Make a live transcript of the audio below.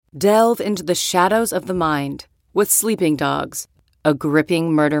Delve into the shadows of the mind with Sleeping Dogs, a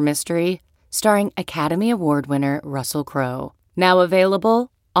gripping murder mystery starring Academy Award winner Russell Crowe. Now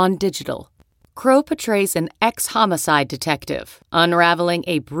available on digital. Crowe portrays an ex-homicide detective unraveling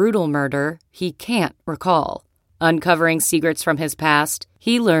a brutal murder he can't recall. Uncovering secrets from his past,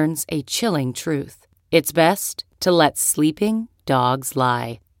 he learns a chilling truth. It's best to let sleeping dogs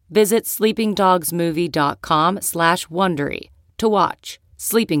lie. Visit sleepingdogsmovie.com/Wondery to watch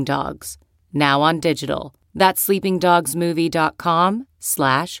Sleeping Dogs, now on digital. That's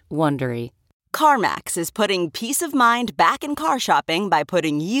sleepingdogsmovie.com/Wondery. CarMax is putting peace of mind back in car shopping by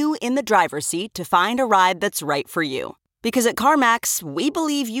putting you in the driver's seat to find a ride that's right for you. Because at CarMax, we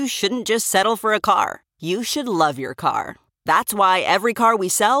believe you shouldn't just settle for a car. You should love your car. That's why every car we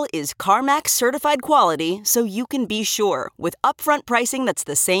sell is CarMax certified quality, so you can be sure with upfront pricing that's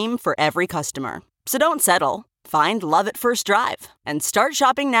the same for every customer. So don't settle. Find love at first drive and start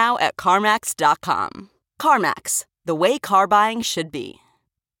shopping now at CarMax.com. CarMax, the way car buying should be.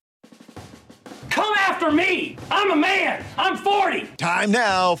 Come after me! I'm a man! I'm 40! Time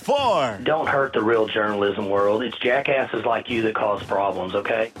now for... Don't hurt the real journalism world. It's jackasses like you that cause problems,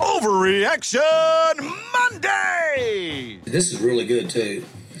 okay? Overreaction Monday! This is really good, too.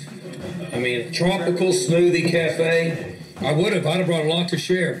 I mean, tropical smoothie cafe. I'd have brought a lot to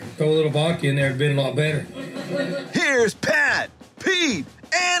share. Throw a little vodka in there, it'd been a lot better. Here's Pat, Pete,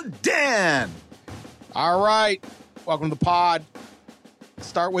 and Dan. All right. Welcome to the pod.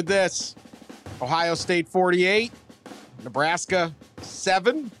 Start with this. Ohio State 48, Nebraska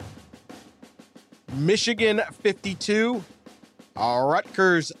 7, Michigan 52,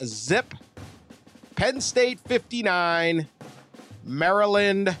 Rutgers zip, Penn State 59,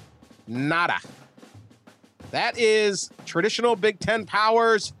 Maryland nada. That is traditional Big Ten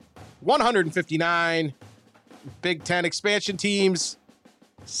powers, 159. Big Ten expansion teams,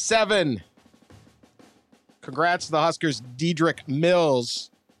 7. Congrats to the Huskers' Dedrick Mills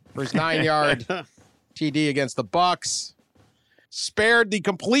for his 9-yard TD against the Bucks. Spared the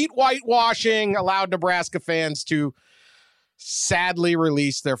complete whitewashing, allowed Nebraska fans to sadly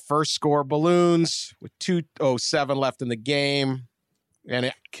release their first score balloons with 2:07 left in the game. And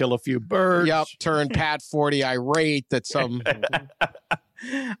it kill a few birds. Yep, turned Pat 40 irate that some...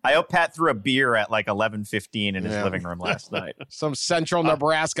 I hope Pat threw a beer at like 11:15 in his living room last night. Some central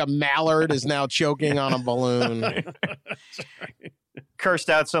Nebraska mallard is now choking on a balloon. Cursed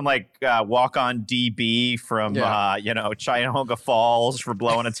out some walk-on DB from Cuyahoga Falls for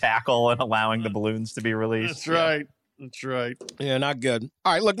blowing a tackle and allowing the balloons to be released. That's right. That's right. Yeah, not good.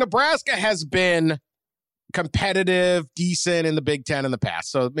 All right, look, Nebraska has been competitive, decent in the Big Ten in the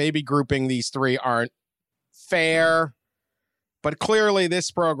past. So maybe grouping these three aren't fair. But clearly this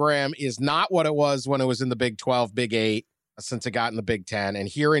program is not what it was when it was in the Big 12, Big 8, since it got in the Big 10. And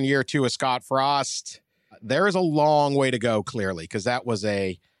here in year 2 of Scott Frost, there is a long way to go, clearly, because that was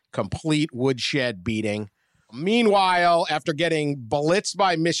a complete woodshed beating. Meanwhile, after getting blitzed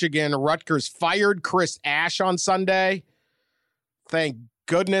by Michigan, Rutgers fired Chris Ash on Sunday. Thank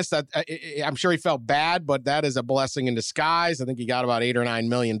goodness. That I'm sure he felt bad, but that is a blessing in disguise. I think he got about $8 or $9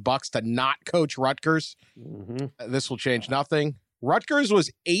 million to not coach Rutgers. Mm-hmm. This will change nothing. Rutgers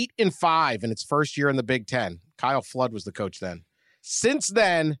was 8-5 in its first year in the Big Ten. Kyle Flood was the coach then. Since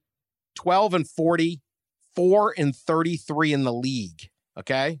then, 12-40, 4-33 in the league.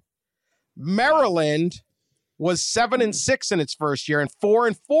 Okay. Maryland was 7-6 in its first year and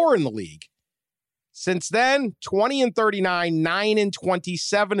 4-4 in the league. Since then, 20-39,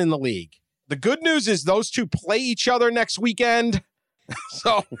 9-27 in the league. The good news is those two play each other next weekend.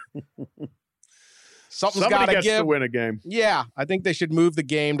 So something's got to give. To win a game. Yeah, I think they should move the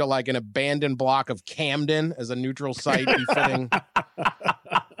game to like an abandoned block of Camden as a neutral site befitting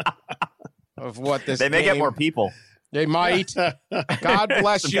of what this. They may get more people. They might. God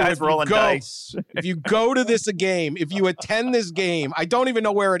bless you. Guys rolling dice. If you go to this game, if you attend this game, I don't even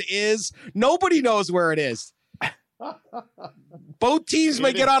know where it is. Nobody knows where it is. Both teams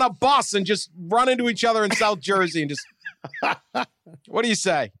may get on a bus and just run into each other in South Jersey and just. What do you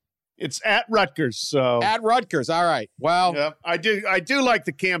say? It's at Rutgers. So at Rutgers. All right. Well, yeah, I do like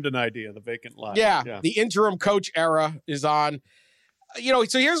the Camden idea, the vacant lot. Yeah. The interim coach era is on.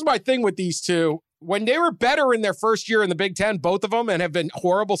 So here's my thing with these two. When they were better in their first year in the Big Ten, both of them, and have been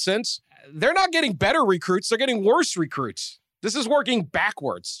horrible since, they're not getting better recruits. They're getting worse recruits. This is working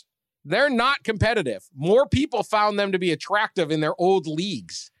backwards. They're not competitive. More people found them to be attractive in their old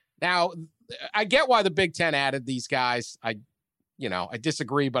leagues. Now, I get why the Big Ten added these guys. I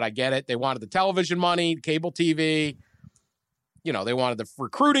disagree, but I get it. They wanted the television money, cable TV. They wanted the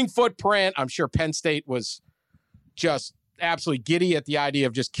recruiting footprint. I'm sure Penn State was just absolutely giddy at the idea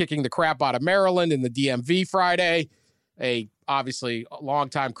of just kicking the crap out of Maryland in the DMV Friday, obviously a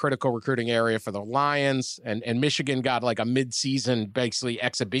long-time critical recruiting area for the Lions. And Michigan got like a mid-season, basically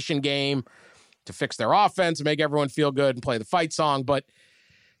exhibition game to fix their offense and make everyone feel good and play the fight song. But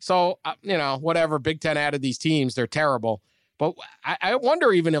so, whatever, Big Ten added these teams, they're terrible. But I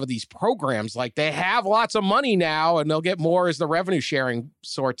wonder even if these programs, like they have lots of money now and they'll get more as the revenue sharing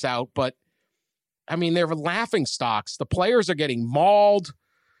sorts out. But I mean, they're laughing stocks. The players are getting mauled.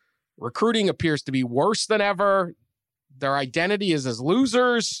 Recruiting appears to be worse than ever. Their identity is as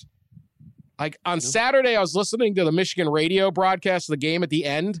losers. Like on Saturday, I was listening to the Michigan radio broadcast of the game at the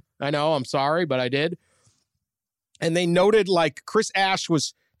end. I know, I'm sorry, but I did. And they noted like Chris Ash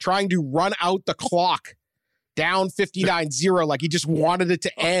was trying to run out the clock down 59-0, like he just wanted it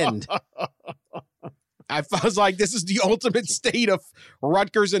to end. I was like, this is the ultimate state of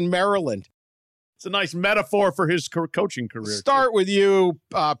Rutgers and Maryland. It's a nice metaphor for his coaching career. Start with you,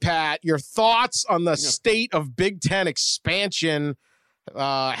 Pat. Your thoughts on the state of Big Ten expansion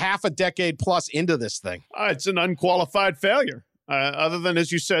half a decade plus into this thing? It's an unqualified failure, other than,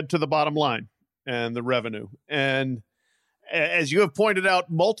 as you said, to the bottom line and the revenue. And as you have pointed out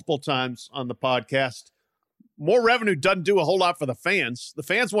multiple times on the podcast, more revenue doesn't do a whole lot for the fans. The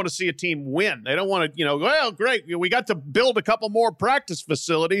fans want to see a team win. They don't want to, well, great, we got to build a couple more practice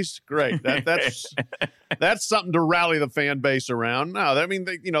facilities. Great. That's something to rally the fan base around. No, I mean,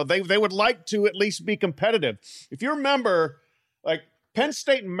 they would like to at least be competitive. If you remember, like Penn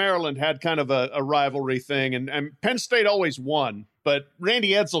State and Maryland had kind of a rivalry thing, and Penn State always won. But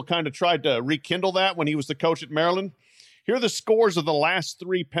Randy Edsall kind of tried to rekindle that when he was the coach at Maryland. Here are the scores of the last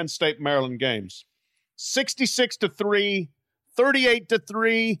 3 Penn State-Maryland games. 66-3,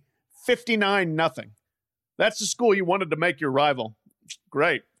 38-3, 59-0. That's the school you wanted to make your rival.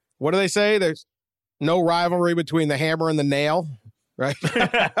 Great. What do they say? There's no rivalry between the hammer and the nail, right?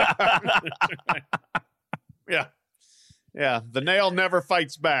 Yeah. Yeah. The nail never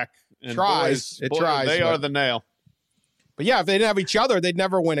fights back. And tries. It tries. They are the nail. But yeah, if they didn't have each other, they'd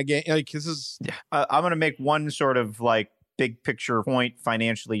never win a game. Like, this is. I'm going to make one sort of like big picture point,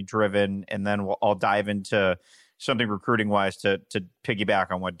 financially driven, and then I'll dive into something recruiting wise to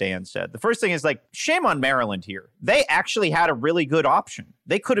piggyback on what Dan said. The first thing is like, shame on Maryland here. They actually had a really good option.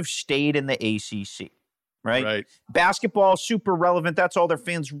 They could have stayed in the ACC. Right? Basketball, super relevant. That's all their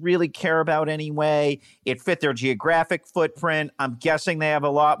fans really care about anyway. It fit their geographic footprint. I'm guessing they have a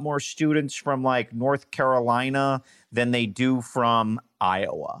lot more students from like North Carolina than they do from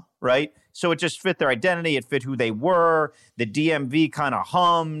Iowa, right? So it just fit their identity. It fit who they were. The DMV kind of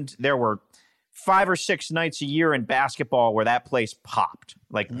hummed. There were 5 or 6 nights a year in basketball where that place popped,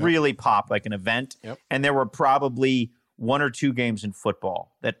 like really popped like an event. And there were probably 1 or 2 games in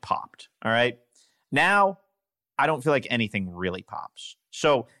football that popped, all right? Now, I don't feel like anything really pops.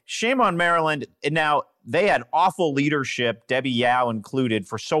 So shame on Maryland. And now they had awful leadership, Debbie Yao included,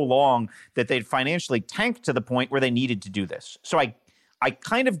 for so long that they'd financially tanked to the point where they needed to do this. So I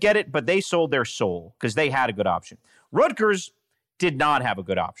kind of get it, but they sold their soul because they had a good option. Rutgers did not have a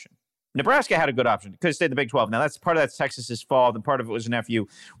good option. Nebraska had a good option. Could have stayed in the Big 12. Now, that's part of that's Texas's fault, and part of it was an FU.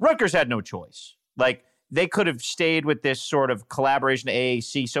 Rutgers had no choice. Like, they could have stayed with this sort of collaboration to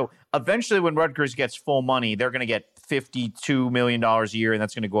AAC. So eventually when Rutgers gets full money, they're going to get $52 million a year, and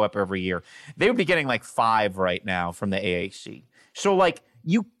that's going to go up every year. They would be getting like 5 right now from the AAC. So like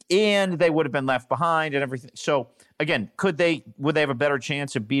and they would have been left behind and everything. So again, would they have a better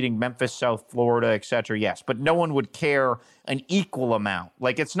chance of beating Memphis, South Florida, et cetera? Yes, but no one would care an equal amount.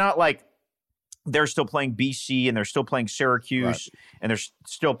 Like, it's not like they're still playing BC and they're still playing Syracuse and they're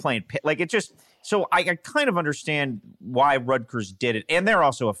still playing like it just. So I kind of understand why Rutgers did it. And they're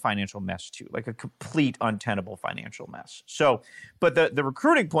also a financial mess too, like a complete untenable financial mess. So, but the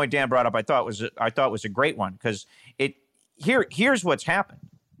recruiting point Dan brought up, I thought was a great one, because here's what's happened.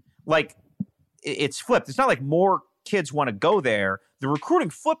 Like, it's flipped. It's not like more kids want to go there. The recruiting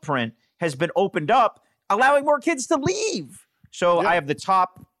footprint has been opened up, allowing more kids to leave. So I have the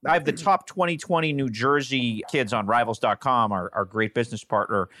top 2020 New Jersey kids on Rivals.com, our great business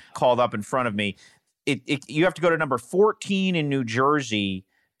partner, called up in front of me. You have to go to number 14 in New Jersey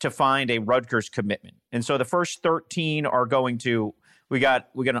to find a Rutgers commitment. And so the first 13 are going to, we got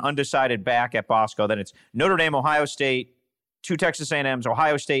an undecided back at Bosco. Then it's Notre Dame, Ohio State, 2 Texas A&Ms,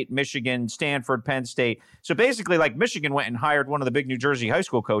 Ohio State, Michigan, Stanford, Penn State. So basically, like, Michigan went and hired one of the big New Jersey high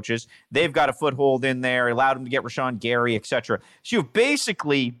school coaches. They've got a foothold in there, allowed them to get Rashawn Gary, et cetera. So you've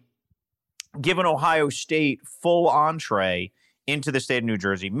basically given Ohio State full entree into the state of New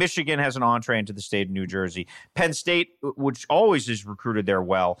Jersey. Michigan has an entree into the state of New Jersey. Penn State, which always is recruited there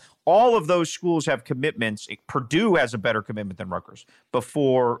well. All of those schools have commitments. Purdue has a better commitment than Rutgers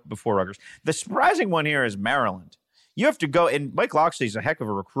before Rutgers. The surprising one here is Maryland. You have to go, and Mike Locksley's a heck of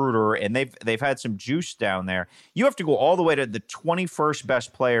a recruiter, and they've had some juice down there. You have to go all the way to the 21st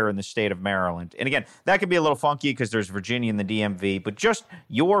best player in the state of Maryland. And again, that could be a little funky because there's Virginia and the DMV, but just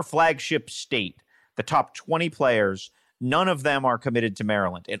your flagship state, the top 20 players, none of them are committed to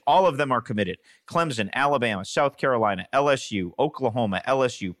Maryland, and all of them are committed. Clemson, Alabama, South Carolina, LSU, Oklahoma,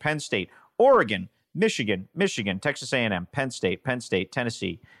 LSU, Penn State, Oregon, Michigan, Texas A&M, Penn State,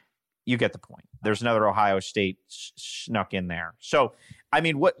 Tennessee. You get the point. There's another Ohio State snuck in there. So, I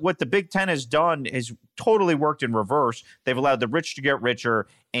mean, what the Big Ten has done is totally worked in reverse. They've allowed the rich to get richer,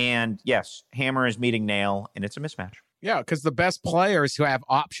 and yes, hammer is meeting nail, and it's a mismatch. Yeah, because the best players who have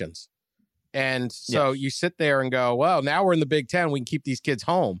options. And so you sit there and go, well, now we're in the Big Ten. We can keep these kids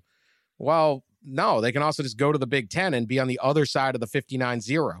home. Well, no, they can also just go to the Big Ten and be on the other side of the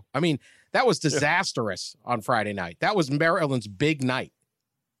 59-0. I mean, that was disastrous on Friday night. That was Maryland's big night.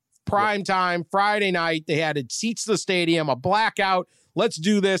 Prime time, Friday night. They had seats to the stadium, a blackout. Let's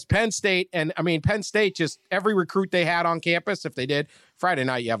do this. Penn State. And I mean, Penn State, just every recruit they had on campus, if they did. Friday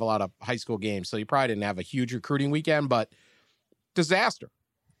night, you have a lot of high school games, so you probably didn't have a huge recruiting weekend, but disaster.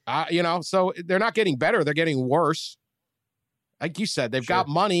 So they're not getting better. They're getting worse. Like you said, they've got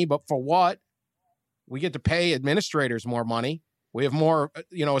money, but for what? We get to pay administrators more money. We have more,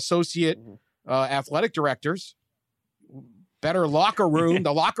 associate athletic directors. Better locker room.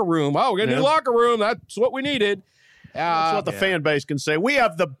 The locker room. Oh, we got a new locker room. That's what we needed. That's what the fan base can say. We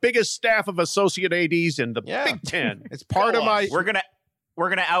have the biggest staff of associate ADs in the Big Ten. It's part of my. We're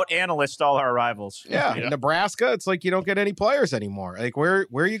gonna out analyst all our rivals. Yeah. In Nebraska, it's like you don't get any players anymore. Like where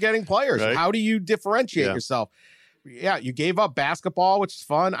are you getting players? Right. How do you differentiate yourself? Yeah, you gave up basketball, which is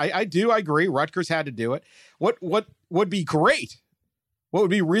fun. I agree. Rutgers had to do it. What would be great? What would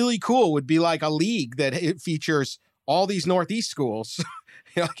be really cool would be like a league that it features all these Northeast schools,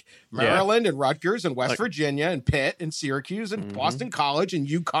 like Maryland and Rutgers and West Virginia and Pitt and Syracuse and Boston College and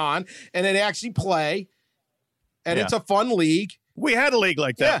UConn, and they actually play. And it's a fun league. We had a league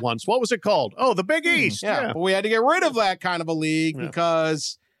like that once. What was it called? Oh, the Big East. But we had to get rid of that kind of a league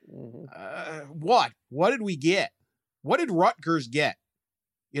because what? What did we get? What did Rutgers get?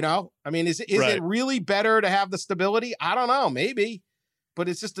 I mean, is it really better to have the stability? I don't know, maybe. But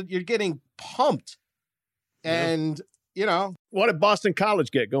it's just that you're getting pumped. And, what did Boston College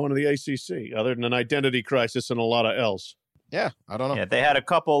get going to the ACC other than an identity crisis and a lot of L's? Yeah, I don't know. Yeah, they had a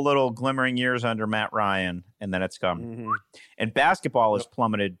couple little glimmering years under Matt Ryan, and then it's come. And basketball has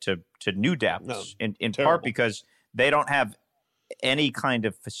plummeted to new depths, in part because they don't have any kind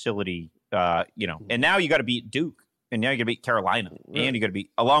of facility, And now you got to beat Duke, and now you got to beat Carolina, and you got to beat,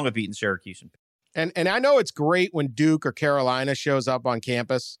 along with beating Syracuse. And I know it's great when Duke or Carolina shows up on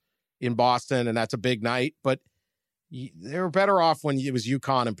campus in Boston, and that's a big night, but they were better off when it was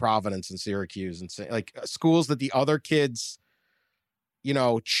UConn and Providence and Syracuse and like schools that the other kids,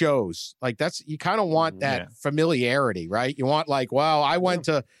 chose. Like you kind of want that familiarity, right? You want like, well, I went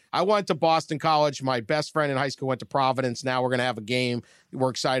to Boston College. My best friend in high school went to Providence. Now we're going to have a game. We're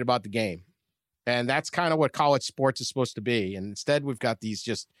excited about the game. And that's kind of what college sports is supposed to be. And instead we've got these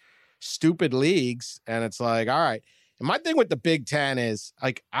just stupid leagues. And it's like, all right. And my thing with the Big Ten is,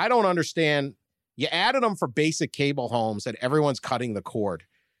 like, I don't understand. You added them for basic cable homes, and everyone's cutting the cord.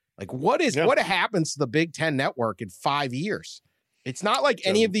 Like, what happens to the Big Ten network in 5 years? It's not like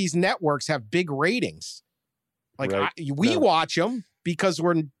any of these networks have big ratings. Like, we watch them because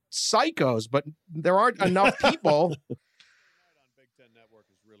we're psychos, but there aren't enough people.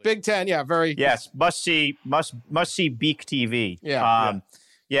 Big Ten, very. Yes, must see Beak TV.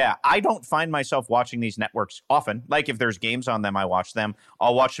 Yeah, I don't find myself watching these networks often. Like if there's games on them, I watch them.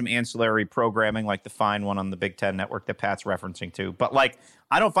 I'll watch some ancillary programming like the fine one on the Big Ten network that Pat's referencing to. But like,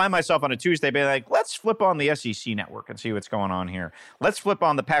 I don't find myself on a Tuesday being like, let's flip on the SEC network and see what's going on here. Let's flip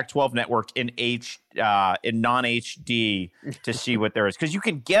on the Pac-12 network in non-HD to see what there is. Because you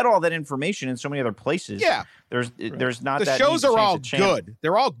can get all that information in so many other places. Yeah. There's not the that. The shows are all good.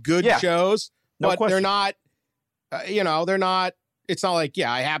 They're all good shows. But they're not, they're not. It's not like,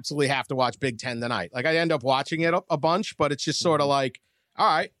 I absolutely have to watch Big Ten tonight. Like, I end up watching it a bunch, but it's just sort of like,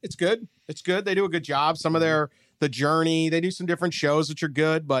 all right, it's good. It's good. They do a good job. Some of The Journey, they do some different shows which are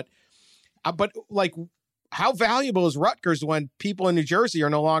good, but like, how valuable is Rutgers when people in New Jersey are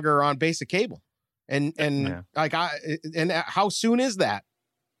no longer on basic cable? And how soon is that?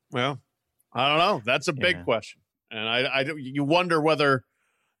 Well, I don't know. That's a big question. And you wonder whether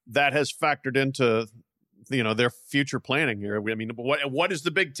that has factored into their future planning here. I mean, what is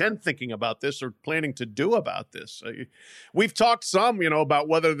the Big Ten thinking about this or planning to do about this? We've talked some, about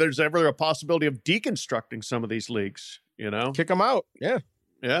whether there's ever a possibility of deconstructing some of these leagues, Kick them out. Yeah.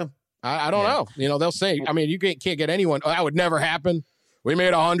 Yeah. I don't know. They'll say, I mean, you can't get anyone. Oh, that would never happen. We made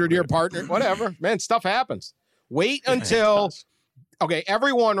a 100-year partner. Whatever. Man, stuff happens. Wait until, okay,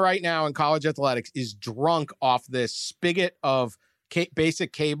 everyone right now in college athletics is drunk off this spigot of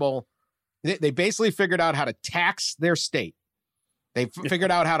basic cable. They basically figured out how to tax their state. They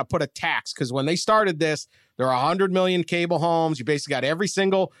figured out how to put a tax, because when they started this, there are 100 million cable homes. You basically got every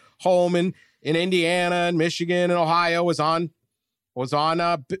single home in Indiana and Michigan and Ohio was on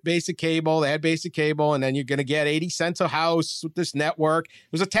basic cable. They had basic cable, and then you're going to get 80 cents a house with this network.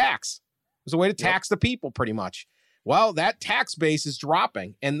 It was a tax. It was a way to tax the people, pretty much. Well, that tax base is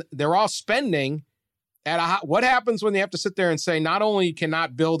dropping, and they're all spending what happens when they have to sit there and say, not only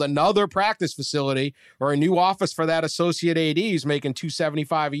cannot build another practice facility or a new office for that associate AD who's making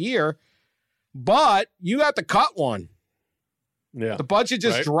 $275 a year, but you got to cut one. Yeah. The budget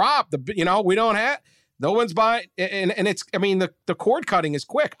just dropped. We don't have, no one's buying, and it's, I mean, the cord cutting is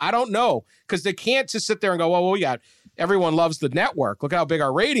quick. I don't know, because they can't just sit there and go, well, everyone loves the network. Look how big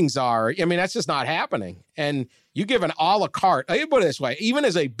our ratings are. I mean, that's just not happening. And you give an a la carte. I put it this way, even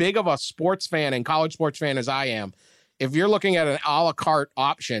as a big of a sports fan and college sports fan as I am, if you're looking at an a la carte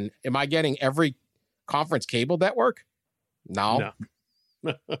option, am I getting every conference cable network? No.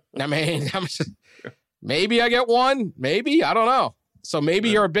 I mean, maybe I get one. Maybe. I don't know. So maybe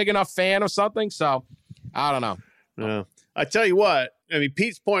you're a big enough fan of something. So I don't know. Yeah. I tell you what, I mean,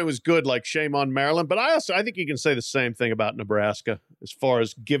 Pete's point was good, like shame on Maryland, but I think you can say the same thing about Nebraska as far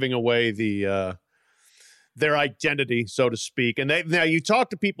as giving away their identity, so to speak. And now you talk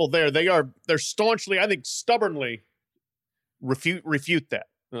to people there, they're staunchly, I think stubbornly refute that.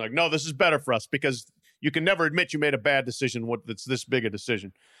 They're like, no, this is better for us, because you can never admit you made a bad decision. That's this big a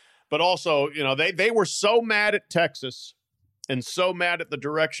decision. But also, they were so mad at Texas and so mad at the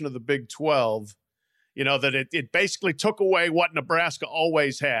direction of the Big 12, that it basically took away what Nebraska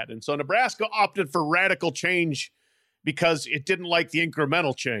always had. And so Nebraska opted for radical change because it didn't like the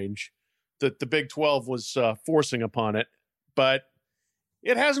incremental change that the Big 12 was forcing upon it. But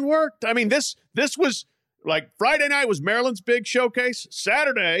it hasn't worked. I mean, this was like Friday night was Maryland's big showcase.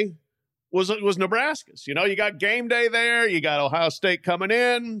 Saturday was Nebraska's. You got game day there. You got Ohio State coming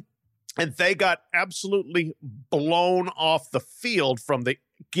in, and they got absolutely blown off the field from the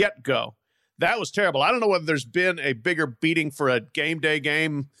get-go. That was terrible. I don't know whether there's been a bigger beating for a game day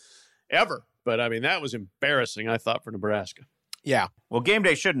game ever, but I mean, that was embarrassing, I thought, for Nebraska. Yeah. Well, game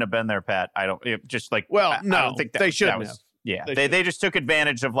day shouldn't have been there, Pat. I don't think they shouldn't have. Yeah, they just took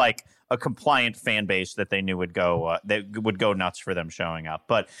advantage of like a compliant fan base that they knew would go nuts for them showing up.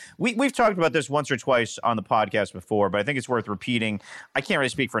 But we've talked about this once or twice on the podcast before, but I think it's worth repeating. I can't really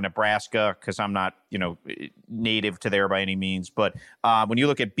speak for Nebraska because I'm not native to there by any means. But when you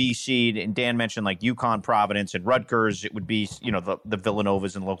look at BC, and Dan mentioned like UConn, Providence, and Rutgers, it would be the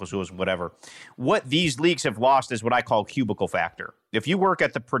Villanovas and local schools and whatever. What these leagues have lost is what I call cubicle factor. If you work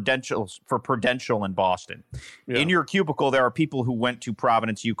at the Prudential in Boston, in your cubicle there are people who went to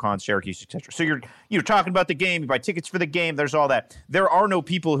Providence, UConn, Syracuse, etc. So you're talking about the game, you buy tickets for the game, there's all that. There are no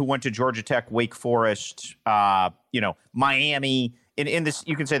people who went to Georgia Tech, Wake Forest, Miami. In this,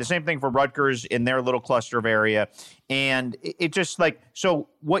 you can say the same thing for Rutgers in their little cluster of area. And it just like, so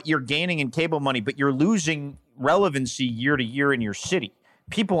what you're gaining in cable money, but you're losing relevancy year to year in your city.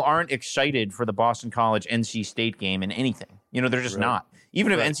 People aren't excited for the Boston College NC State game in anything. They're just not.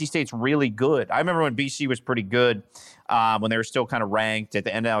 Even if NC State's really good. I remember when BC was pretty good, when they were still kind of ranked at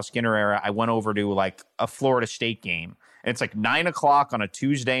the end of Al Skinner era, I went over to like a Florida State game. And it's like 9:00 on a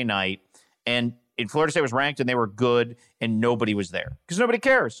Tuesday night. And Florida State was ranked and they were good and nobody was there because nobody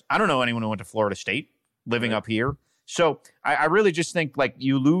cares. I don't know anyone who went to Florida State living up here. So I really just think like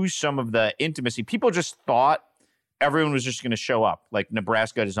you lose some of the intimacy. People just thought everyone was just going to show up like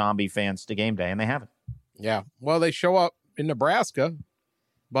Nebraska zombie fans to game day, and they haven't. Yeah. Well, they show up in Nebraska,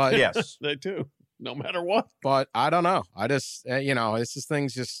 but yes, they do, no matter what. But I don't know. I just, it's just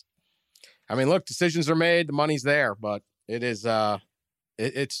things just, I mean, look, decisions are made, the money's there, but it is,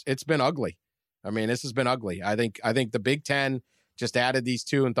 it's been ugly. I mean, this has been ugly. I think the Big Ten just added these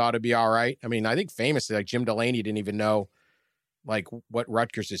two and thought it'd be all right. I mean, I think famously, like Jim Delaney didn't even know like what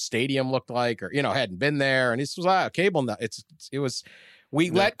Rutgers' stadium looked like, or hadn't been there, and this was cable.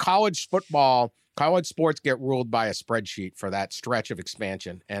 Let college sports get ruled by a spreadsheet for that stretch of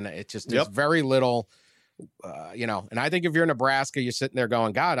expansion, and it just is very little. And I think if you're Nebraska, you're sitting there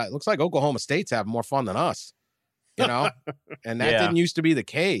going, God, it looks like Oklahoma State's having more fun than us. you know, and that didn't used to be the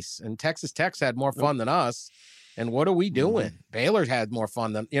case. And Texas Tech's had more fun than us. And what are we doing? Baylor had more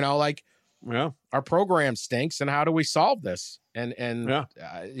fun than, you know, like, our program stinks. And how do we solve this? And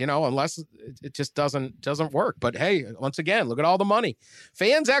you know, unless it just doesn't work. But hey, once again, look at all the money.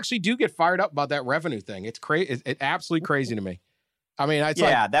 Fans actually do get fired up about that revenue thing. It's crazy. It's absolutely crazy to me. I mean, it's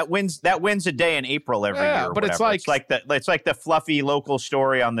that wins a day in April every year. But it's like the fluffy local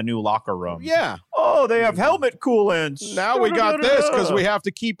story on the new locker room. Yeah. Oh, they have helmet coolants. Now we got this because we have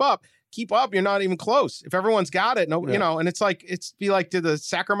to keep up. Keep up. You're not even close. If everyone's got it, you know. And it's like did the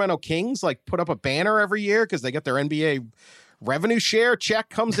Sacramento Kings like put up a banner every year because they get their NBA revenue share check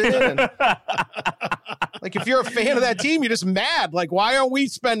comes in? And, like, if you're a fan of that team, you're just mad. Like, why aren't we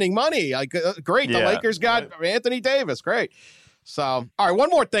spending money? Like, great, the Lakers got Anthony Davis. Great. So, all right, one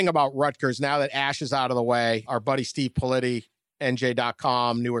more thing about Rutgers now that Ash is out of the way. Our buddy Steve Politi,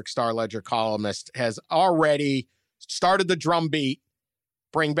 NJ.com, Newark Star Ledger columnist, has already started the drumbeat.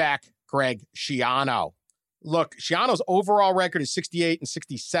 Bring back Greg Schiano. Look, Schiano's overall record is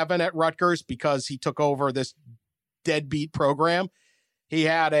 68-67 at Rutgers because he took over this deadbeat program. He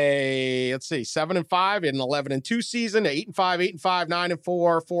had a 7-5 in an 11-2 season, 8-5, 8-5,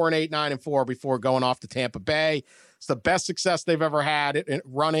 9-4, 4-8, 9-4 before going off to Tampa Bay. It's the best success they've ever had in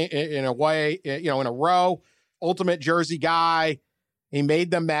running in a way, you know, in a row. Ultimate Jersey guy. He made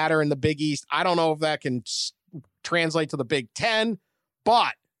them matter in the Big East. I don't know if that can translate to the Big Ten,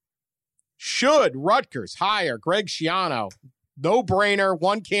 but should Rutgers hire Greg Schiano? No brainer,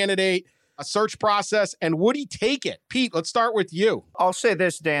 one candidate, a search process, and would he take it? Pete, let's start with you. I'll say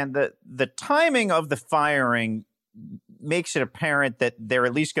this, Dan, the timing of the firing makes it apparent that they're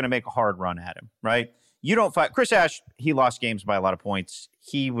at least going to make a hard run at him, right? You don't fight Chris Ash. He lost games by a lot of points.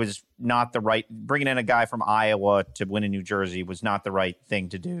 He was not the right, bringing in a guy from Iowa to win in New Jersey was not the right thing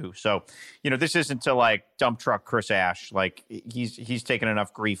to do. So, you know, this isn't to like dump truck Chris Ash. Like he's taken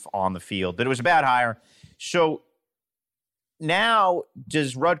enough grief on the field that it was a bad hire. So now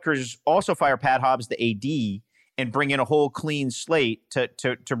does Rutgers also fire Pat Hobbs, the AD, and bring in a whole clean slate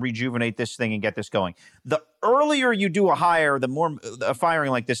to rejuvenate this thing and get this going? The earlier you do a hire, the more a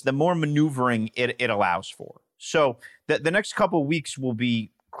firing like this, the more maneuvering it allows for. So the next couple of weeks will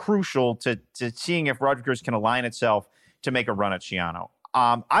be crucial to seeing if Rutgers can align itself to make a run at Schiano.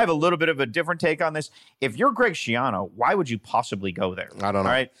 I have a little bit of a different take on this. If you're Greg Schiano, why would you possibly go there? I don't know. All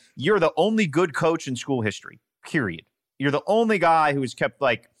right. You're the only good coach in school history, period. You're the only guy who's kept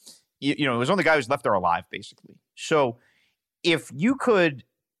it was the only guy who's left there alive, basically. So if you could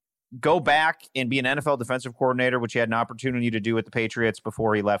go back and be an NFL defensive coordinator, which he had an opportunity to do with the Patriots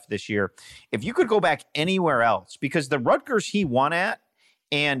before he left this year, if you could go back anywhere else, because the Rutgers he won at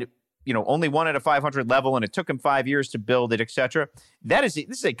and, you know, only won at a 500 level and it took him 5 years to build it, etc. This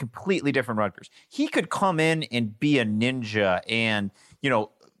is a completely different Rutgers. He could come in and be a ninja and, you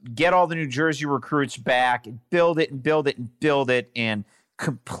know, get all the New Jersey recruits back and build it and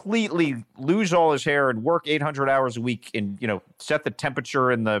completely lose all his hair and work 800 hours a week and, you know, set the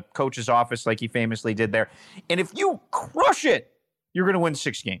temperature in the coach's office like he famously did there. And if you crush it, you're going to win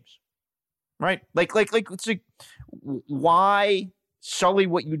 6 games, right? Like, it's like, why sully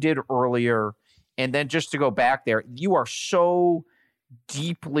what you did earlier and then just to go back there? You are so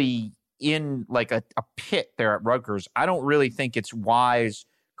deeply in like a pit there at Rutgers. I don't really think it's wise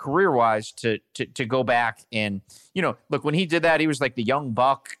career-wise to go back and, you know, look, when he did that, he was like the young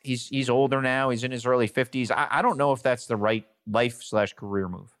buck. He's older now. He's in his early 50s. I don't know if that's the right life/career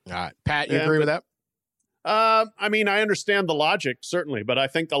move. All right. Pat, you agree with that? I mean, I understand the logic, certainly, but I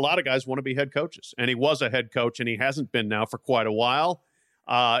think a lot of guys want to be head coaches. And he was a head coach, and he hasn't been now for quite a while.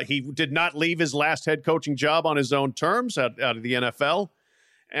 He did not leave his last head coaching job on his own terms out of the NFL.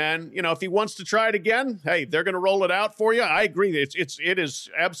 And, you know, if he wants to try it again, hey, they're going to roll it out for you. I agree. It is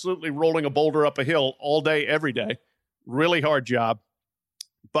absolutely rolling a boulder up a hill all day, every day. Really hard job.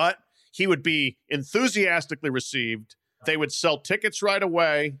 But he would be enthusiastically received. They would sell tickets right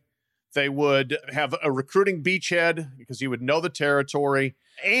away. They would have a recruiting beachhead because he would know the territory.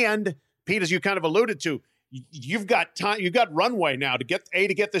 And, Pete, as you kind of alluded to, you've got time, you've got runway now to get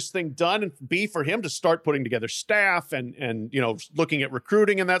this thing done, and B, for him to start putting together staff and you know, looking at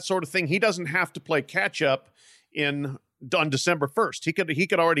recruiting and that sort of thing. He doesn't have to play catch up on December 1st. He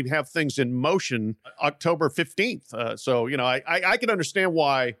could already have things in motion October 15th. So, you know, I can understand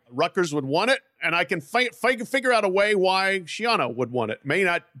why Rutgers would want it, and I can figure out a way why Schiano would want it. May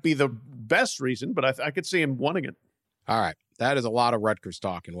not be the best reason, but I could see him wanting it. All right. That is a lot of Rutgers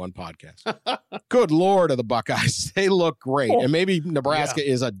talk in one podcast. Good Lord of the Buckeyes. They look great. And maybe Nebraska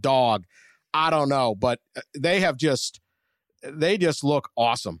is a dog. I don't know. But they just look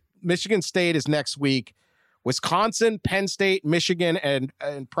awesome. Michigan State is next week. Wisconsin, Penn State, Michigan, and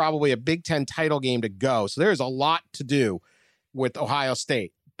probably a Big Ten title game to go. So there's a lot to do with Ohio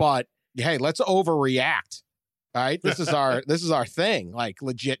State. But hey, let's overreact. All right, this is our thing. Like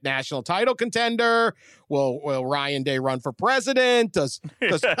legit national title contender. Will Ryan Day run for president? Does he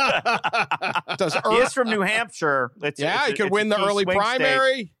is from New Hampshire. He could win the early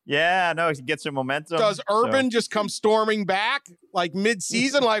primary. State. Yeah, no, he gets some momentum. Does Urban just come storming back like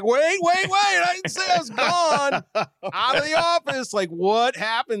mid-season? Like, wait! I didn't say I was gone out of the office. Like, what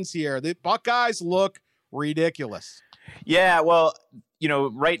happens here? The Buckeyes look ridiculous. Yeah, well,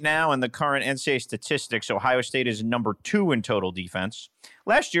 right now in the current NCAA statistics, Ohio State is number 2 in total defense.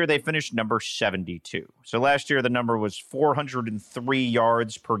 Last year, they finished number 72. So last year, the number was 403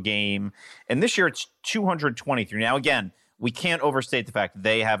 yards per game. And this year, it's 223. Now, again, we can't overstate the fact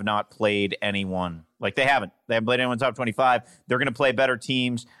they have not played anyone. Like, they haven't played anyone top 25. They're going to play better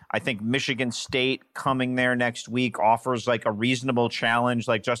teams. I think Michigan State coming there next week offers like a reasonable challenge.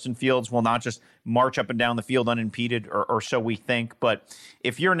 Like, Justin Fields will not just march up and down the field unimpeded, or so we think. But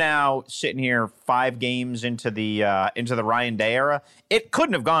if you're now sitting here 5 games into the Ryan Day era, it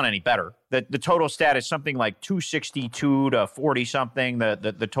couldn't have gone any better. The total stat is something like 262 to 40 something.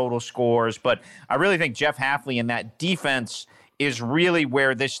 The total scores, but I really think Jeff Hafley and that defense is really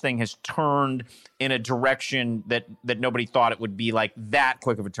where this thing has turned in a direction that nobody thought it would be, like that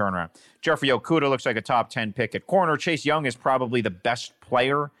quick of a turnaround. Jeffrey Okudah looks like a top 10 pick at corner. Chase Young is probably the best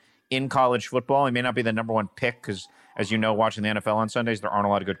player in college football. He may not be the number 1 pick because, as you know, watching the NFL on Sundays, there aren't a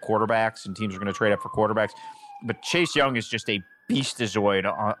lot of good quarterbacks and teams are going to trade up for quarterbacks. But Chase Young is just a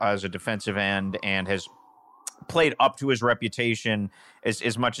beastazoid as a defensive end and has played up to his reputation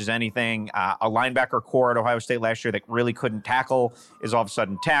as much as anything. A linebacker core at Ohio State last year that really couldn't tackle is all of a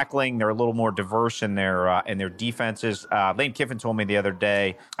sudden tackling. They're a little more diverse in their defenses. Lane Kiffin told me the other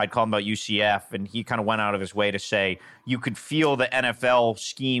day, I'd call him about UCF, and he kind of went out of his way to say you could feel the NFL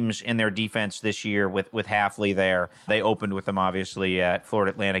schemes in their defense this year with Hafley there. They opened with them, obviously, at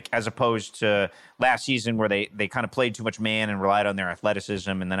Florida Atlantic, as opposed to last season where they kind of played too much man and relied on their athleticism,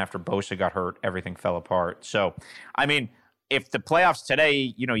 and then after Bosa got hurt, everything fell apart. So, I mean, if the playoffs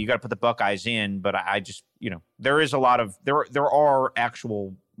today, you got to put the Buckeyes in, but I just, there is a lot of, there are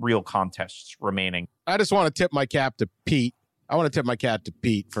actual real contests remaining. I just want to tip my cap to Pete.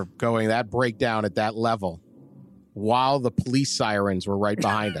 For going that breakdown at that level while the police sirens were right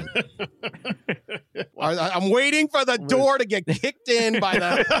behind him. I'm waiting for the door to get kicked in by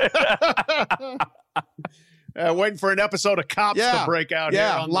the... Waiting for an episode of Cops to break out here.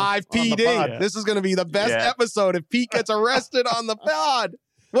 On live the, PD. On the pod. This is going to be the best episode if Pete gets arrested on the pod.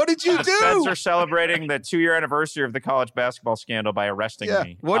 What did you do? Spencer celebrating the 2-year anniversary of the college basketball scandal by arresting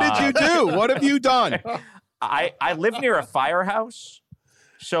me. What did you do? What have you done? I live near a firehouse.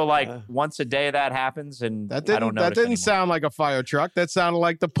 So, once a day that happens, and I don't know. That didn't sound like a fire truck. That sounded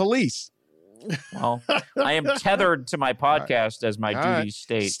like the police. Well, I am tethered to my podcast as my duties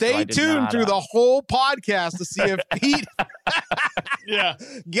state. Stay tuned through the whole podcast to see if Pete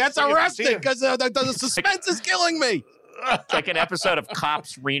gets arrested because the suspense is killing me. It's like an episode of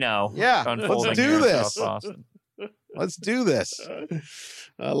Cops Reno. Yeah, let's do this. Let's do this.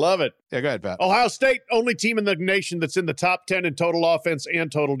 I love it. Yeah, go ahead, Pat. Ohio State, only team in the nation that's in the top 10 in total offense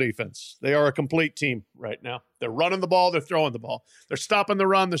and total defense. They are a complete team right now. They're running the ball. They're throwing the ball. They're stopping the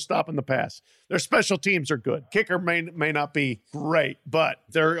run. They're stopping the pass. Their special teams are good. Kicker may not be great, but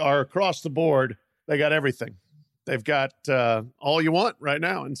they are across the board. They got everything. They've got all you want right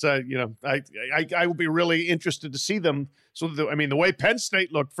now. And so, I will be really interested to see them. So, the way Penn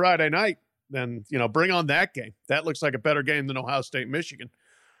State looked Friday night, then, bring on that game. That looks like a better game than Ohio State, Michigan.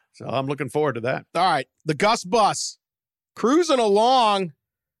 So I'm looking forward to that. All right. The Gus Bus cruising along.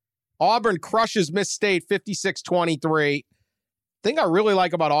 Auburn crushes Miss State 56-23. Thing I really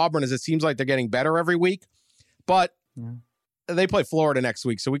like about Auburn is it seems like they're getting better every week, but they play Florida next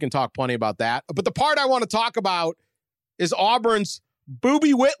week, so we can talk plenty about that. But the part I want to talk about is Auburn's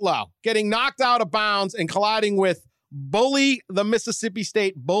Boobie Whitlow getting knocked out of bounds and colliding with Bully the Mississippi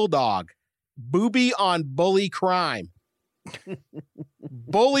State Bulldog. Boobie on bully crime.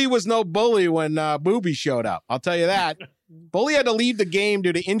 Bully was no bully when Boobie showed up. I'll tell you that. Bully had to leave the game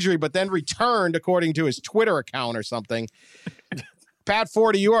due to injury, but then returned, according to his Twitter account or something. Pat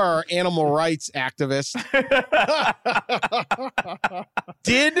Forty, you are our animal rights activist.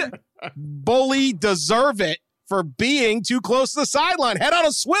 Did Bully deserve it for being too close to the sideline? Head on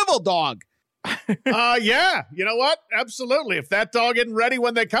a swivel, dog. Yeah. You know what? Absolutely. If that dog isn't ready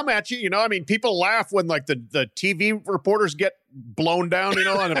when they come at you, people laugh when the TV reporters get blown down,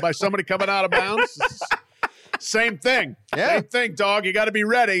 by somebody coming out of bounds. Same thing. Yeah. Same thing, dog. You got to be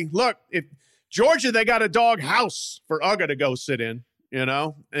ready. Look, if Georgia, they got a dog house for Uga to go sit in, you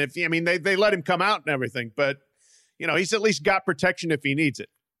know? And they let him come out and everything, but, you know, he's at least got protection if he needs it.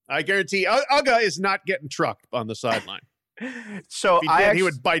 I guarantee Uga is not getting trucked on the sideline. So he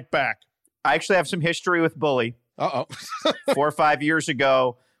would bite back. I actually have some history with Bully. 4 or 5 years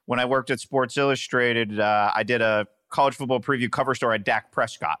ago, when I worked at Sports Illustrated, I did a college football preview cover story on Dak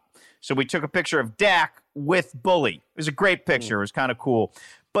Prescott. So we took a picture of Dak with Bully. It was a great picture. It was kind of cool.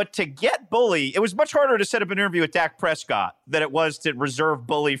 But to get Bully, it was much harder to set up an interview with Dak Prescott than it was to reserve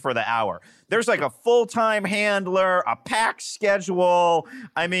Bully for the hour. There's like a full-time handler, a packed schedule.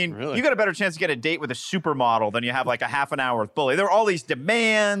 I mean, You got a better chance to get a date with a supermodel than you have like a half an hour with Bully. There were all these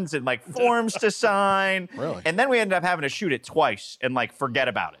demands and like forms to sign. Really? And then we ended up having to shoot it twice and like forget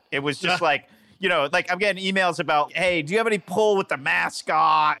about it. It was just like, you know, like I'm getting emails about, hey, do you have any pull with the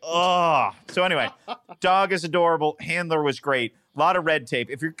mascot? Ugh. So anyway, dog is adorable. Handler was great. A lot of red tape.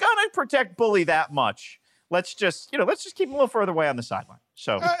 If you're going to protect Bully that much, let's just keep him a little further away on the sideline.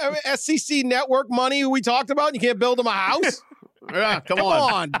 So SEC network money who we talked about, and you can't build him a house? Yeah, come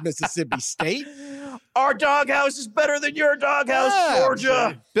on, Mississippi State. Our doghouse is better than your doghouse,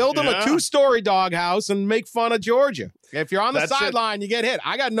 Georgia. Build him a 2-story doghouse and make fun of Georgia. If you're on the sideline, you get hit.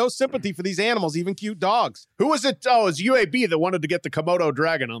 I got no sympathy for these animals, even cute dogs. Who was it? Oh, it was UAB that wanted to get the Komodo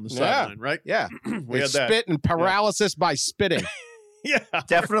dragon on the sideline, right? Yeah. We had that. Spit and paralysis by spitting. Yeah.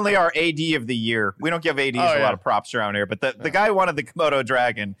 Definitely our AD of the year. We don't give ADs a lot of props around here, but the guy who wanted the Komodo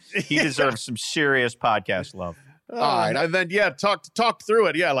dragon, he deserves some serious podcast love. All right. And then, talk through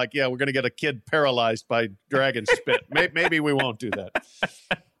it. Yeah, we're going to get a kid paralyzed by dragon spit. Maybe we won't do that.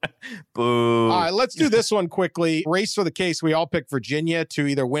 Boo. All right, let's do this one quickly. Race for the case. We all picked Virginia to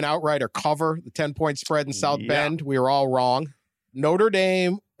either win outright or cover the 10-point spread in South Bend. We were all wrong. Notre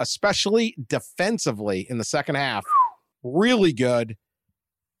Dame, especially defensively in the second half, really good.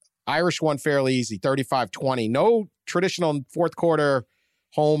 Irish won fairly easy, 35-20. No traditional fourth quarter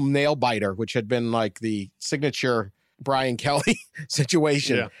home nail biter, which had been like the signature Brian Kelly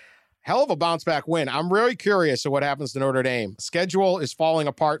situation. Yeah. Hell of a bounce back win. I'm really curious of what happens to Notre Dame. Schedule is falling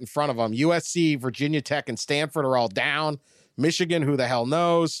apart in front of them. USC, Virginia Tech, and Stanford are all down. Michigan, who the hell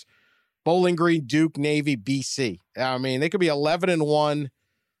knows? Bowling Green, Duke, Navy, BC. I mean, they could be 11-1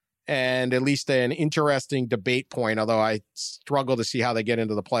 and at least an interesting debate point, although I struggle to see how they get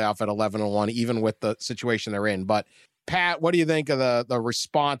into the playoff at 11-1, even with the situation they're in. But Pat, what do you think of the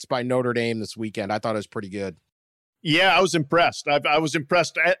response by Notre Dame this weekend? I thought it was pretty good. Yeah, I was impressed. I was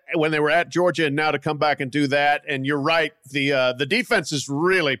impressed when they were at Georgia, and now to come back and do that. And you're right, the defense has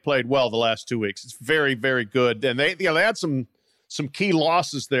really played well the last 2 weeks. It's very, very good. And they had some key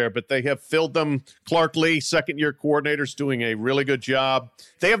losses there, but they have filled them. Clark Lee, second-year coordinator's doing a really good job.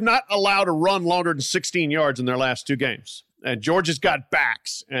 They have not allowed a run longer than 16 yards in their last 2 games. And Georgia's got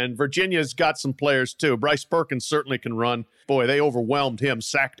backs, and Virginia's got some players too. Bryce Perkins certainly can run. Boy, they overwhelmed him,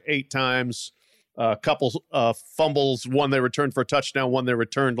 sacked 8 times, a couple fumbles, one they returned for a touchdown, one they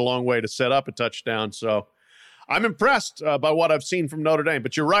returned a long way to set up a touchdown. So I'm impressed by what I've seen from Notre Dame.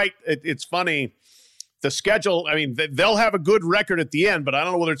 But you're right, it's funny. The schedule, I mean, they'll have a good record at the end, but I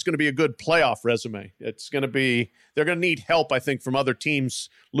don't know whether it's going to be a good playoff resume. They're going to need help, I think, from other teams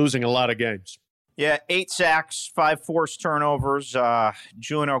losing a lot of games. Yeah, 8 sacks, 5 forced turnovers.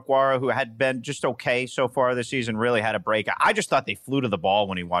 Julian Okwara, who had been just okay so far this season, really had a break. I just thought they flew to the ball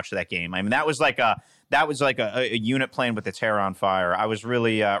when he watched that game. I mean, that was like a unit playing with its hair on fire. I was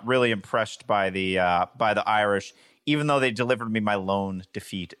really impressed by the Irish, even though they delivered me my lone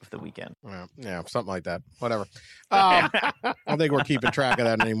defeat of the weekend. Yeah, something like that. Whatever. I don't think we're keeping track of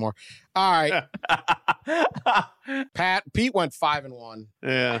that anymore. All right. Pete went 5-1.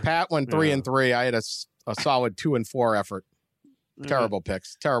 Yeah. Pat went 3-3. I had a solid 2-4 effort. Terrible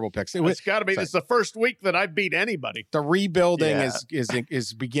picks. It's got to be. This is the first week that I beat anybody. The rebuilding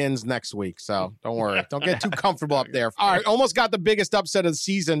is begins next week, so don't worry. Don't get too comfortable up there. All right, almost got the biggest upset of the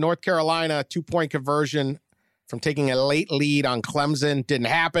season. North Carolina 2-point conversion from taking a late lead on Clemson. Didn't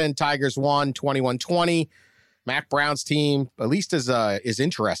happen. Tigers won 21-20. Mac Brown's team, at least, is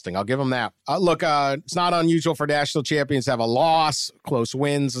interesting. I'll give them that. Look, it's not unusual for national champions to have a loss, close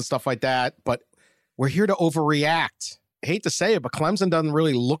wins, and stuff like that, but we're here to overreact. I hate to say it, but Clemson doesn't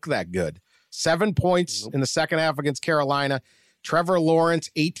really look that good. 7 points in the second half against Carolina. Trevor Lawrence,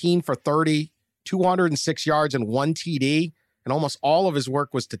 18 for 30, 206 yards and 1 TD, and almost all of his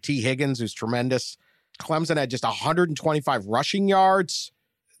work was to T. Higgins, who's tremendous. Clemson had just 125 rushing yards.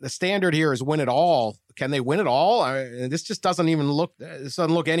 The standard here is win it all. Can they win it all? This just doesn't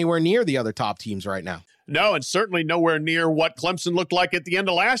look anywhere near the other top teams right now. No, and certainly nowhere near what Clemson looked like at the end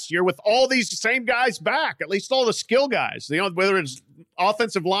of last year with all these same guys back, at least all the skill guys. Whether it's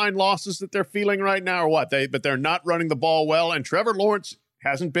offensive line losses that they're feeling right now or what? But they're not running the ball well, and Trevor Lawrence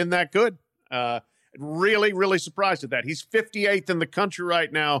hasn't been that good. Really, really surprised at that. He's 58th in the country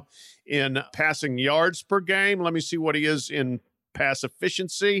right now in passing yards per game. Let me see what he is in pass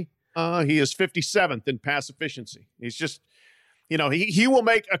efficiency. He is 57th in pass efficiency. He's just, he will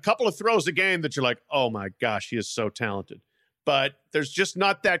make a couple of throws a game that you're like, oh my gosh, he is so talented. But there's just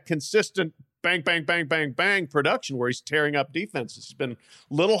not that consistent bang, bang, bang, bang, bang production where he's tearing up defenses. He's been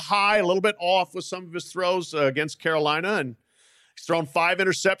a little high, a little bit off with some of his throws against Carolina, and he's thrown 5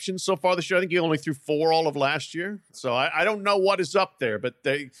 interceptions so far this year. I think he only threw 4 all of last year. So I don't know what is up there, but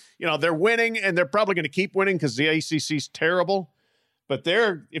they're winning, and they're probably going to keep winning because the ACC is terrible. But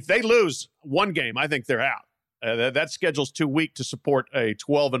if they lose one game, I think they're out. That schedule's too weak to support a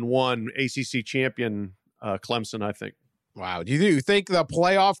 12-1 ACC champion Clemson, I think. Wow. Do you think the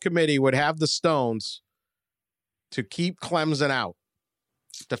playoff committee would have the stones to keep Clemson out?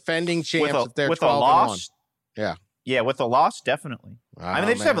 Defending champs if they're 12-1. Yeah. Yeah, with a loss, definitely. I mean,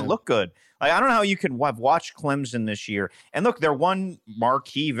 they just haven't looked good. Like, I don't know how you can have watched Clemson this year. And look, their one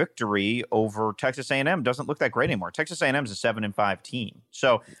marquee victory over Texas A&M doesn't look that great anymore. Texas A&M is a 7-5 team.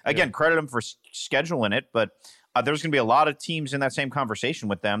 So, again, credit them for scheduling it, but there's going to be a lot of teams in that same conversation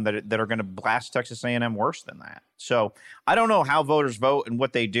with them that are going to blast Texas A&M worse than that. So I don't know how voters vote and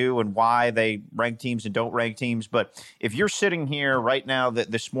what they do and why they rank teams and don't rank teams. But if you're sitting here right now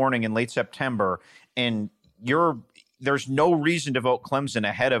this morning in late September and there's no reason to vote Clemson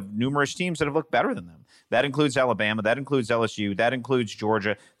ahead of numerous teams that have looked better than them. That includes Alabama. That includes LSU. That includes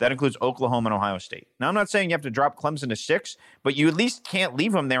Georgia. That includes Oklahoma and Ohio State. Now, I'm not saying you have to drop Clemson to 6, but you at least can't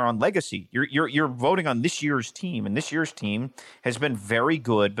leave them there on legacy. You're voting on this year's team, and this year's team has been very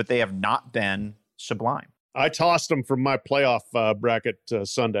good, but they have not been sublime. I tossed them from my playoff bracket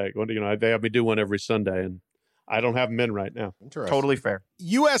Sunday. They have me do one every Sunday, and I don't have them in right now. Totally fair.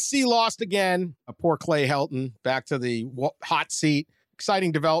 USC lost again. A poor Clay Helton back to the hot seat.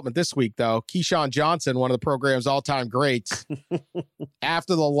 Exciting development this week, though. Keyshawn Johnson, one of the program's all-time greats,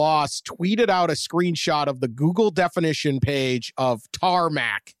 after the loss, tweeted out a screenshot of the Google definition page of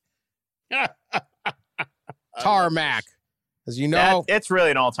tarmac. Tarmac. As you know. It's really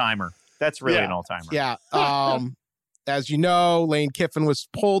an all-timer. That's really an all-timer. Yeah. As you know, Lane Kiffin was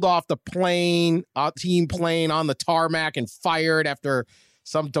pulled off the plane, team plane on the tarmac and fired after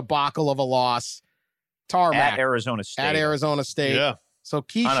some debacle of a loss. Tarmac. At Arizona State. Yeah. So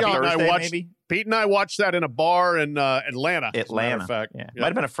Keyshawn, Pete and I watched that in a bar in Atlanta. As a matter of fact. Yeah. Might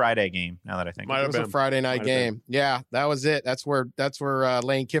have been a Friday game, now that I think. It was a Friday night game. Yeah, that was it. That's where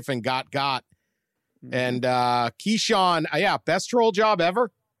Lane Kiffin got. Mm-hmm. And Keyshawn, best troll job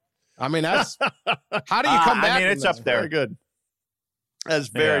ever. I mean, that's how do you come back? I mean, it's up there. Very good. That's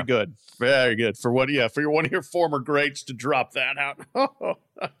very good. Very good. For one of your former greats to drop that out.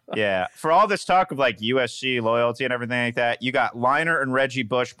 Yeah. For all this talk of like USC loyalty and everything like that, you got Liner and Reggie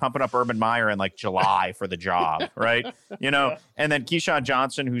Bush pumping up Urban Meyer in like July for the job, right? And then Keyshawn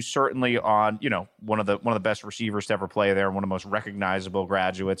Johnson, who's certainly on, one of the best receivers to ever play there, one of the most recognizable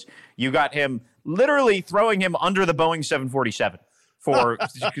graduates. You got him literally throwing him under the Boeing 747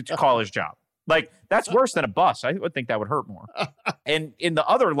 to call his job. Like, that's worse than a bus. I would think that would hurt more. And in the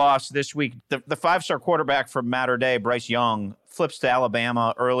other loss this week, the 5-star quarterback from Mater Dei, Bryce Young, flips to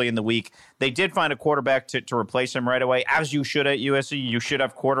Alabama early in the week. They did find a quarterback to replace him right away, as you should at USC. You should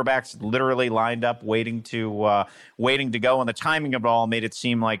have quarterbacks literally lined up waiting to go. And the timing of it all made it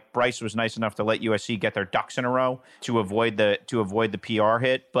seem like Bryce was nice enough to let USC get their ducks in a row to avoid the PR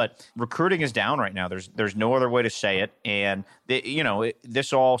hit. But recruiting is down right now. There's no other way to say it. And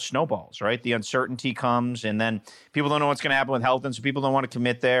this all snowballs, right? The uncertainty comes, and then people don't know what's going to happen with Helton, so people don't want to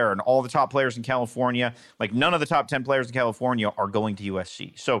commit there. And all the top players in California, like none of the top 10 players in California are going to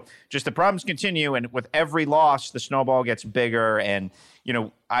USC. So just the problems continue, and with every loss, the snowball gets bigger. And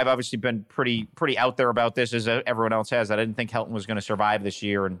I've obviously been pretty out there about this, as everyone else has, that I didn't think Helton was going to survive this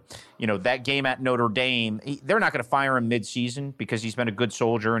year. And that game at Notre Dame, they're not going to fire him mid-season because he's been a good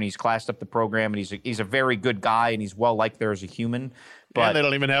soldier and he's classed up the program, and he's a very good guy, and he's well liked there as a human. But and they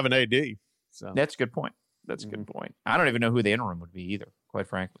don't even have an AD. So that's a good point. That's a good point. I don't even know who the interim would be either, quite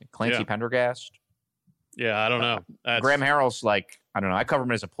frankly. Clancy Pendergast. Yeah, I don't know. Graham Harrell's like, I don't know. I cover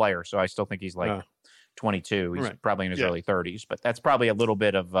him as a player, so I still think he's like 22. He's probably in his early 30s, but that's probably a little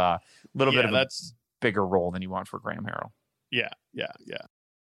bit of a bigger role than you want for Graham Harrell. Yeah.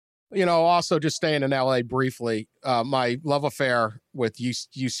 Also just staying in LA briefly, my love affair with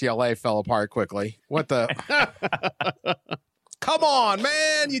UCLA fell apart quickly. What the? Come on,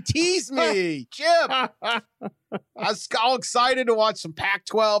 man. You teased me. Chip. I was all excited to watch some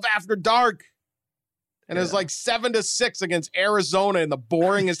Pac-12 after dark. And it was like 7-6 against Arizona in the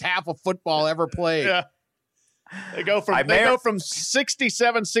boringest half of football ever played. Yeah. They go from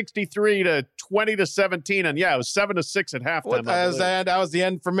 67-63 to 20-17, and yeah, it was 7-6 at halftime. That was the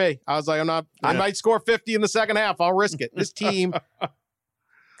end for me. I was like, I might score 50 in the second half. I'll risk it. This team,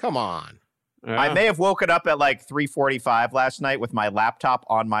 come on. Yeah. I may have woken up at like 3:45 last night with my laptop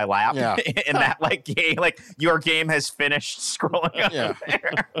on my lap in that like game. Like your game has finished scrolling up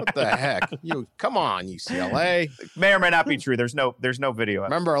there. What the heck? Come on, UCLA. May or may not be true. There's no video.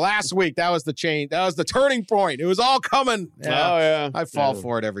 Remember last week, that was the change. That was the turning point. It was all coming. Yeah. Oh, yeah. I fall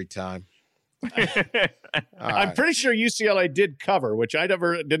for it every time. I'm pretty sure UCLA did cover, which I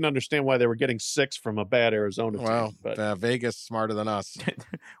never didn't understand why they were getting 6 from a bad Arizona team. Well, Vegas smarter than us.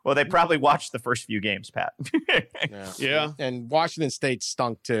 Well, they probably watched the first few games, Pat. Yeah. And Washington State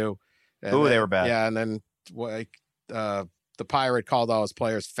stunk too. They were bad. Yeah, and then the Pirate called all his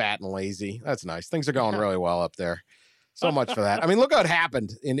players fat and lazy. That's nice. Things are going really well up there. So much for that. I mean, look what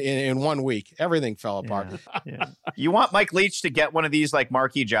happened in 1 week. Everything fell apart. Yeah. You want Mike Leach to get one of these like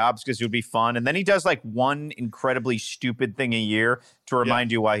marquee jobs because it would be fun. And then he does like one incredibly stupid thing a year to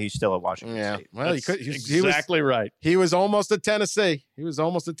remind you why he's still at Washington State. Well, exactly right. He was almost at Tennessee.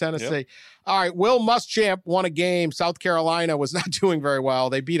 Yep. All right. Will Muschamp won a game. South Carolina was not doing very well.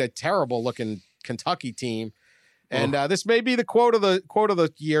 They beat a terrible looking Kentucky team. And this may be the quote of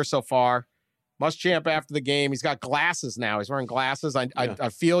the year so far. Muschamp after the game. He's got glasses now. He's wearing glasses. I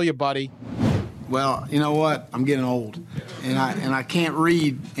feel you, buddy. Well, you know what? I'm getting old, and I can't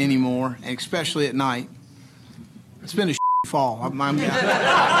read anymore, especially at night. It's been a fall.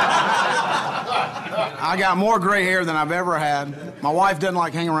 I got more gray hair than I've ever had. My wife doesn't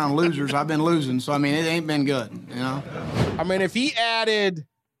like hanging around losers. I've been losing, so I mean, it ain't been good, you know? I mean, if he added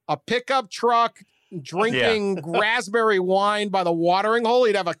a pickup truck drinking raspberry wine by the watering hole,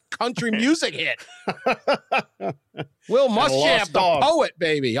 he'd have a country music hit. Will Muschamp, the poet,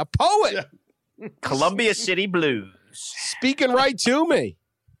 baby. A poet. Columbia City Blues. Speaking right to me.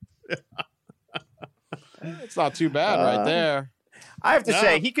 It's not too bad right there. I have to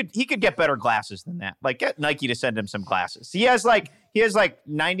say, he could get better glasses than that. Like, get Nike to send him some glasses. He has like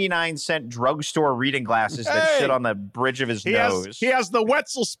 99-cent drugstore reading glasses that sit on the bridge of his nose. He has the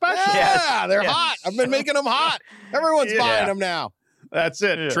Wetzel special. Yeah, they're hot. I've been making them hot. Everyone's buying them now. That's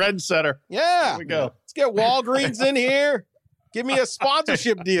it. Yeah. Trendsetter. Yeah. Here we go. Let's get Walgreens in here. Give me a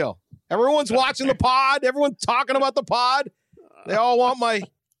sponsorship deal. Everyone's watching the pod. Everyone's talking about the pod. They all want my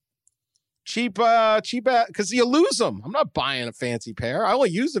cheap, because you lose them. I'm not buying a fancy pair. I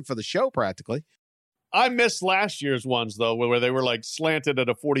only use it for the show practically. I missed last year's ones, though, where they were like slanted at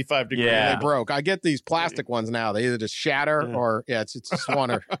a 45 degree. Yeah, they broke. I get these plastic ones now. They either just shatter or, it's just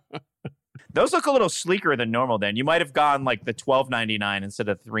one or. Those look a little sleeker than normal, Dan. You might have gone like the $12.99 instead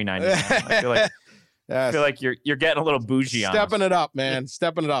of $3.99. I feel like you're getting a little bougie on Stepping it up, man.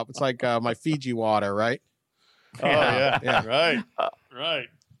 Stepping it up. It's like my Fiji water, right? Oh, yeah. Right. Right.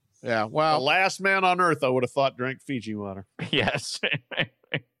 Yeah, well. The last man on earth, I would have thought, drank Fiji water. Yes.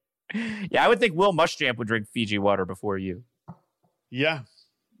 Yeah, I would think Will Muschamp would drink Fiji water before you. Yeah.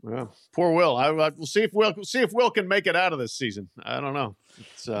 Well, poor Will. We'll see if Will can make it out of this season. I don't know.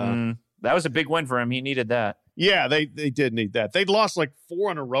 It's, that was a big win for him. He needed that. Yeah, they did need that. They'd lost like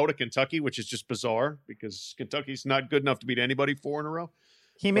 4 in a row to Kentucky, which is just bizarre because Kentucky's not good enough to beat anybody 4 in a row.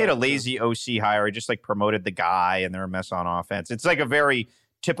 He made a lazy OC hire. He just like promoted the guy, and they're a mess on offense. It's like a very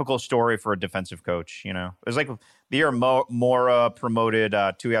typical story for a defensive coach. You know, it was like the year Mora promoted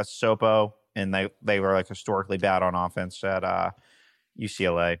Tuiasosopo, and they were like historically bad on offense at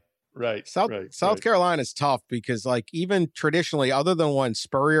UCLA. Right. South Carolina's tough because like even traditionally, other than when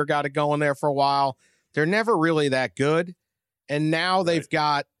Spurrier got it going there for a while, they're never really that good. And now they've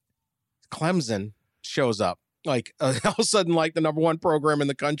got Clemson shows up like all of a sudden like the number 1 program in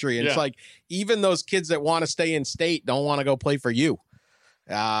the country. And it's like even those kids that want to stay in state don't want to go play for you.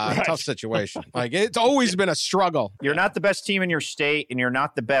 Tough situation. Like it's always been a struggle. You're not the best team in your state, and you're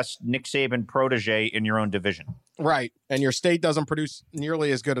not the best Nick Saban protege in your own division. Right. And your state doesn't produce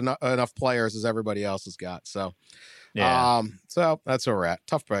nearly as good enough players as everybody else has got. So, so that's where we're at.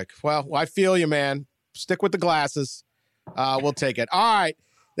 Tough break. Well, I feel you, man. Stick with the glasses. We'll take it. All right.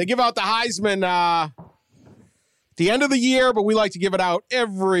 They give out the Heisman the end of the year, but we like to give it out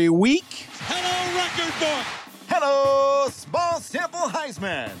every week. Hello, record book. Hello, small sample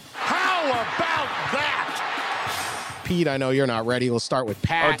Heisman. How about that? Pete, I know you're not ready. We'll start with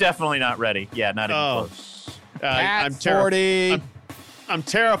Pat. Oh, definitely not ready. Yeah, not even close. Pat, 40. I'm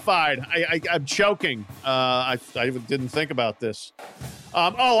terrified. I'm choking. I didn't think about this.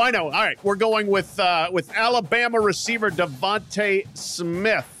 I know. All right, we're going with Alabama receiver Devontae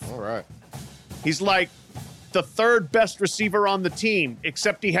Smith. All right. He's like the third best receiver on the team,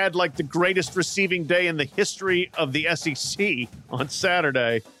 except he had like the greatest receiving day in the history of the SEC on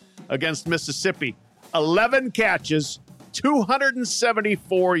Saturday against Mississippi. 11 catches,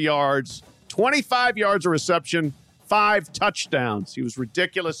 274 yards, 25 yards of reception, 5 touchdowns. He was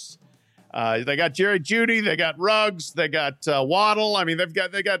ridiculous. They got Jerry Jeudy, they got Ruggs, they got Waddle. I mean,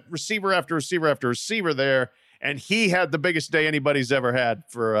 they got receiver after receiver after receiver there, and he had the biggest day anybody's ever had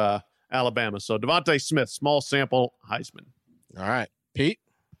for Alabama. So DeVonta Smith, small sample, Heisman. All right, Pete.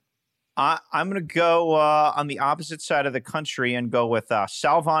 I'm going to go on the opposite side of the country and go with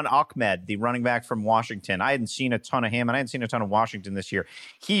Salvon Ahmed, the running back from Washington. I hadn't seen a ton of him, and I hadn't seen a ton of Washington this year.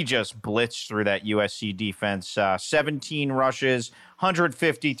 He just blitzed through that USC defense. 17 rushes,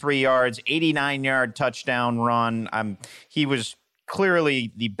 153 yards, 89-yard touchdown run. He was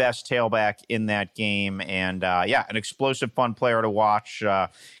clearly the best tailback in that game, and an explosive, fun player to watch.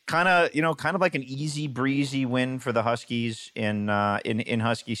 Kind of like an easy breezy win for the Huskies in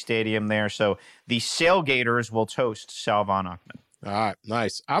Husky Stadium there. So the Sailgators will toast Salvon Ahmed. All right,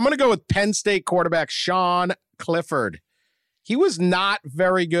 nice. I'm going to go with Penn State quarterback Sean Clifford. He was not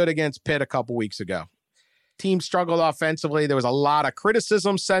very good against Pitt a couple weeks ago. Team struggled offensively. There was a lot of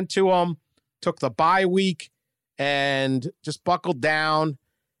criticism sent to him. Took the bye week and just buckled down.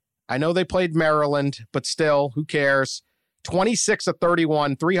 I know they played Maryland, but still, who cares? 26 of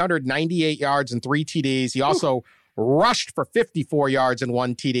 31, 398 yards and 3 TDs. He also rushed for 54 yards and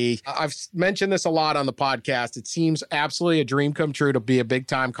 1 TD. I've mentioned this a lot on the podcast. It seems absolutely a dream come true to be a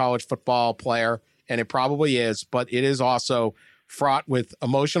big-time college football player, and it probably is, but it is also fraught with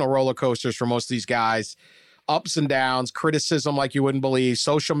emotional roller coasters for most of these guys. Ups and downs, criticism like you wouldn't believe,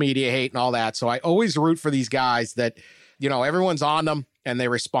 social media hate and all that. So I always root for these guys that, everyone's on them and they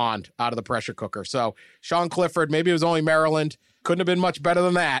respond out of the pressure cooker. So Sean Clifford, maybe it was only Maryland. Couldn't have been much better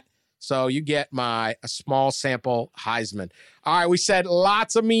than that. So you get a small sample Heisman. All right, we said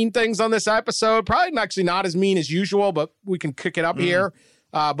lots of mean things on this episode. Probably actually not as mean as usual, but we can kick it up here.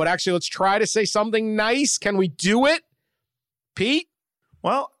 But actually, let's try to say something nice. Can we do it? Pete?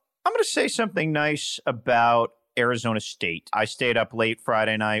 Well, I'm going to say something nice about Arizona State. I stayed up late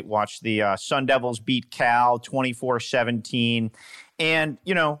Friday night, watched the Sun Devils beat Cal 24-17. And,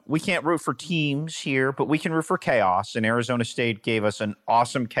 we can't root for teams here, but we can root for chaos. And Arizona State gave us an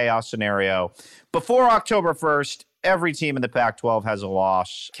awesome chaos scenario. Before October 1st, every team in the Pac-12 has a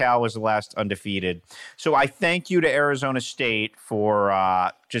loss. Cal was the last undefeated. So I thank you to Arizona State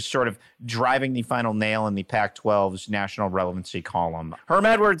for just sort of driving the final nail in the Pac-12's national relevancy column. Herm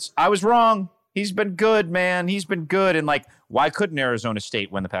Edwards, I was wrong. He's been good, man. He's been good. And, why couldn't Arizona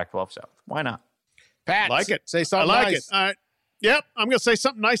State win the Pac-12 South? Why not? Pat, like it. Say something I like nice. it. All right. Yep, I'm going to say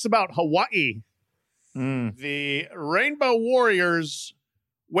something nice about Hawaii. The Rainbow Warriors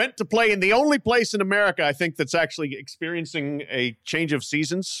went to play in the only place in America, I think, that's actually experiencing a change of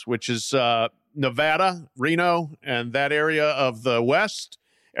seasons, which is Nevada, Reno, and that area of the West.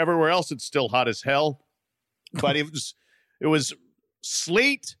 Everywhere else, it's still hot as hell. But it was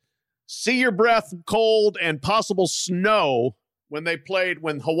sleet, see your breath cold, and possible snow when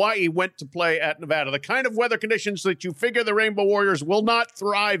Hawaii went to play at Nevada. The kind of weather conditions that you figure the Rainbow Warriors will not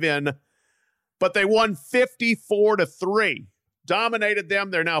thrive in, but they won 54-3. Dominated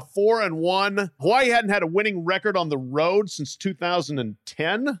them. They're now 4-1. Hawaii hadn't had a winning record on the road since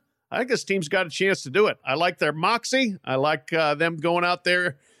 2010. I think this team's got a chance to do it. I like their moxie. I like them going out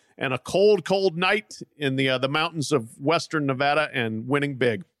there and a cold, cold night in the mountains of western Nevada and winning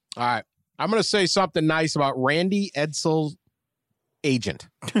big. All right. I'm going to say something nice about Randy Edsall's agent.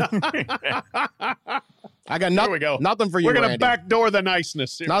 I got There we go. Nothing for you, We're going to Randy. backdoor the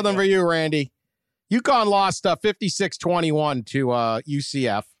niceness. Here Nothing for you, Randy. UConn lost 56-21 to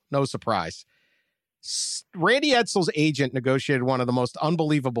UCF. No surprise. Randy Edsall's agent negotiated one of the most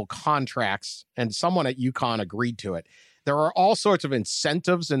unbelievable contracts, and someone at UConn agreed to it. There are all sorts of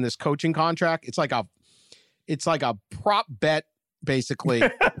incentives in this coaching contract. It's like a prop bet, basically.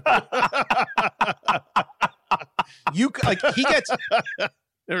 He gets.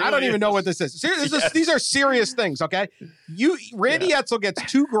 I don't even know what this is. These are serious things, okay? Randy Edsall gets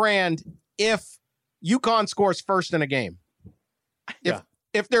 $2,000 if UConn scores first in a game.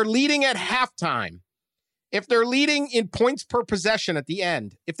 If they're leading at halftime, if they're leading in points per possession at the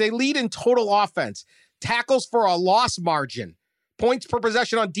end, if they lead in total offense, tackles for a loss margin, points per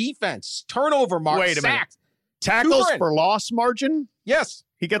possession on defense, turnover margin, Wait a minute. Tackles for loss margin? Yes.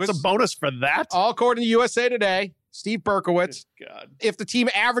 He gets a bonus for that? All according to USA Today. Steve Berkowitz. God. If the team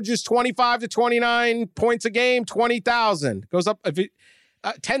averages 25 to 29 points a game, 20,000 goes up. If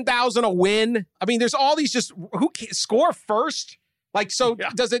 10,000 a win. I mean, there's all these just who can score first.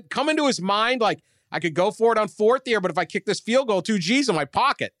 Does it come into his mind? I could go for it on fourth here, but if I kick this field goal, 2 G's in my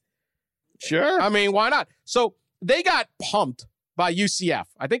pocket. Sure. I mean, why not? So they got pumped by UCF.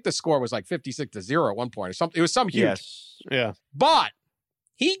 I think the score was like 56-0 at one point or something. It was some huge. Yes. Yeah. But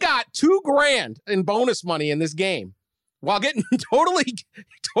he got $2,000 in bonus money in this game while getting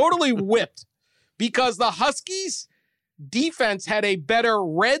totally whipped because the Huskies defense had a better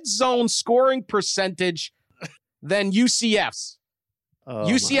red zone scoring percentage than UCF's. Oh,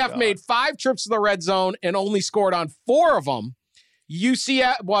 UCF made 5 trips to the red zone and only scored on 4 of them.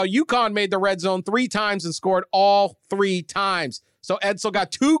 UConn made the red zone 3 times and scored all 3 times. So Edsall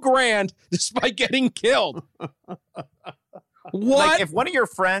got $2,000 despite getting killed. What? Like if one of your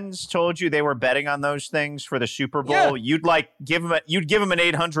friends told you they were betting on those things for the Super Bowl, you'd give them an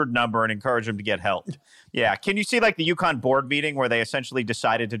 800 number and encourage them to get help. Yeah. Can you see like the UConn board meeting where they essentially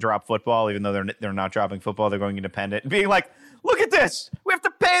decided to drop football, even though they're not dropping football, they're going independent, being like, look at this. We have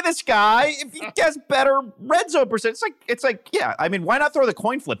to pay this guy if he gets better red zone percent. It's like, yeah. I mean, why not throw the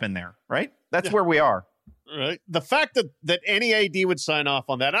coin flip in there, right? That's where we are. Right. The fact that any AD would sign off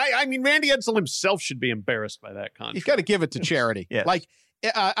on that, I mean, Randy Edsall himself should be embarrassed by that contract. You've got to give it to charity. Yes. Like,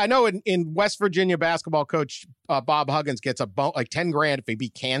 I know in West Virginia basketball coach Bob Huggins gets like $10,000 if he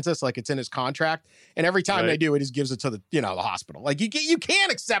beat Kansas, like it's in his contract. And every time they do, he just gives it to the hospital. Like you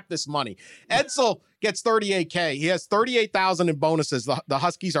can't accept this money. Edsall gets $38K. He has $38,000 in bonuses. The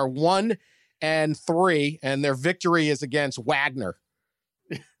Huskies are 1-3, and their victory is against Wagner.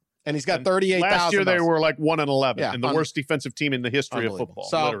 And he's got 38,000. Last year they were like 1-11, and the worst defensive team in the history of football.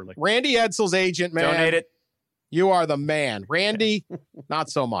 So literally. Randy Edsall's agent, man. Donate it. You are the man. Randy,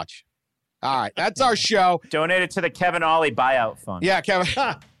 not so much. All right, that's our show. Donate it to the Kevin Ollie buyout fund. Yeah, Kevin.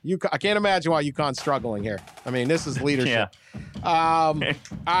 I can't imagine why UConn's struggling here. I mean, this is leadership. All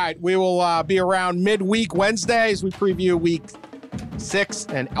right, we will be around midweek Wednesdays. We preview week 6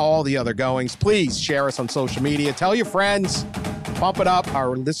 and all the other goings. Please share us on social media. Tell your friends. Bump it up.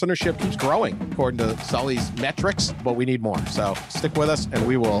 Our listenership keeps growing according to Sully's metrics, but we need more. So stick with us, and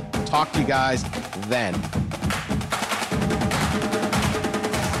we will talk to you guys then.